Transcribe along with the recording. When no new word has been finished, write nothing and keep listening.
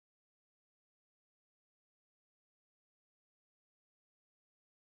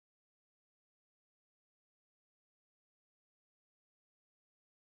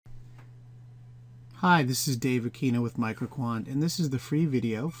Hi, this is Dave Aquino with MicroQuant, and this is the free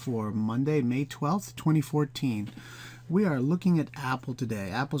video for Monday, May 12th, 2014. We are looking at Apple today.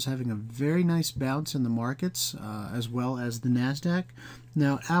 Apple's having a very nice bounce in the markets, as well as the NASDAQ.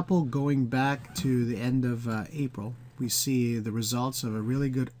 Now, Apple going back to the end of April, we see the results of a really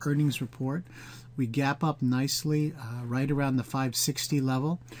good earnings report. We gap up nicely right around the 560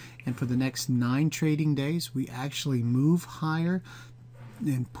 level, and for the next 9 trading days, we actually move higher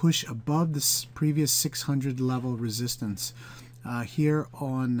and push above the previous 600 level resistance. Here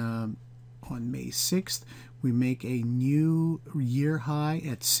on May 6th, we make a new year high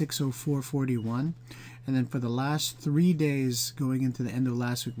at 604.41, and then for the last 3 days going into the end of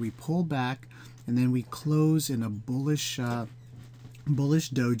last week, we pull back and then we close in a bullish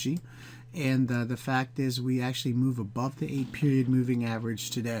doji. And the fact is we actually move above the 8-period moving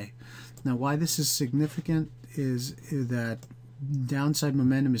average today. Now, why this is significant is that downside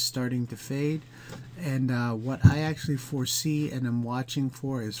momentum is starting to fade, and what I actually foresee and am watching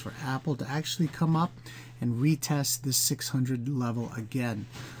for is for Apple to actually come up and retest this 600 level again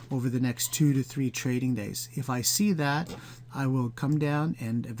over the next 2 to 3 trading days. If I see that, I will come down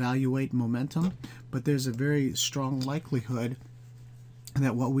and evaluate momentum, but there's a very strong likelihood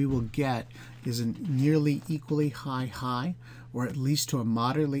that what we will get is a nearly equally high, or at least to a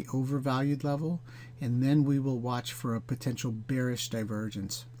moderately overvalued level, and then we will watch for a potential bearish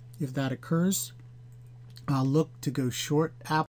divergence. If that occurs, I'll look to go short Apple.